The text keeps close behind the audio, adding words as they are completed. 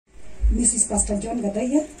Mrs. Pastor John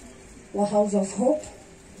Gadaya wa House of Hope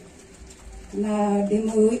na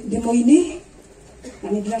demoini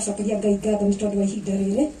na nidracokeria Ngai ngatho ni tondu wa ihinda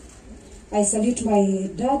riri. I salute my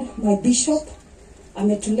dad, my bishop,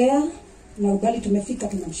 ametulea na ugali tumefika,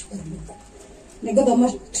 tunamshukuru Mungu.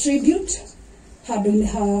 Nigatho tribute handũ-inĩ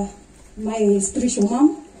ha my spiritual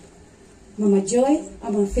mom, Mama Joy,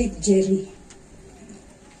 and Faith Jerry.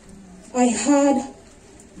 I had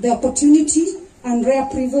the opportunity and rare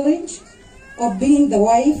privilege of being the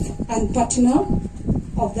wife and partner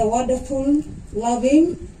of the wonderful,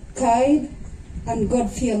 loving, kind, and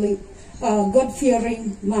God-fearing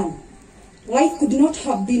man. Life could not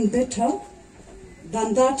have been better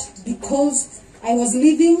than that because I was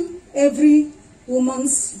living every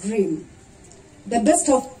woman's dream. The best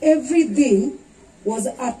of everything was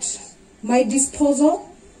at my disposal,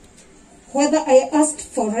 whether I asked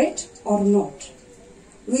for it or not.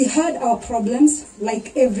 We had our problems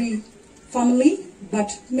like every family,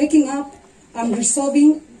 but making up and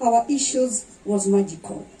resolving our issues was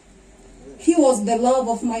magical. He was the love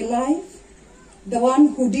of my life, the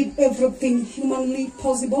one who did everything humanly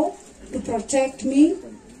possible to protect me,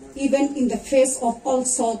 even in the face of all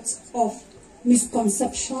sorts of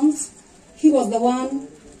misconceptions. He was the one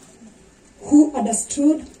who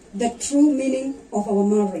understood the true meaning of our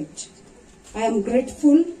marriage. I am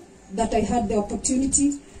grateful that I had the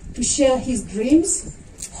opportunity to share his dreams,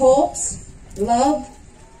 hopes, love,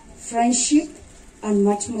 friendship, and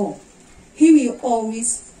much more. He will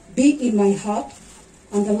always be in my heart,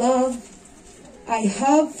 and the love I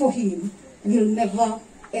have for him will never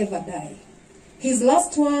ever die. His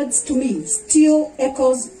last words to me still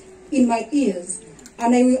echoes in my ears,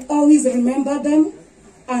 and I will always remember them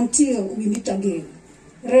until we meet again.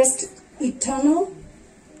 Rest in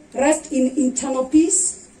eternal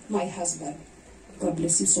peace, my husband. God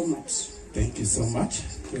bless you so much. Thank you so much.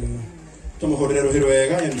 Tumuhorero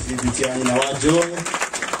hirwega ya tribute ya nyina wa Joy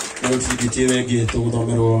na tribute wegi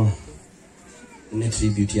tuguthomerwo ni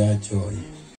tribute ya Joy.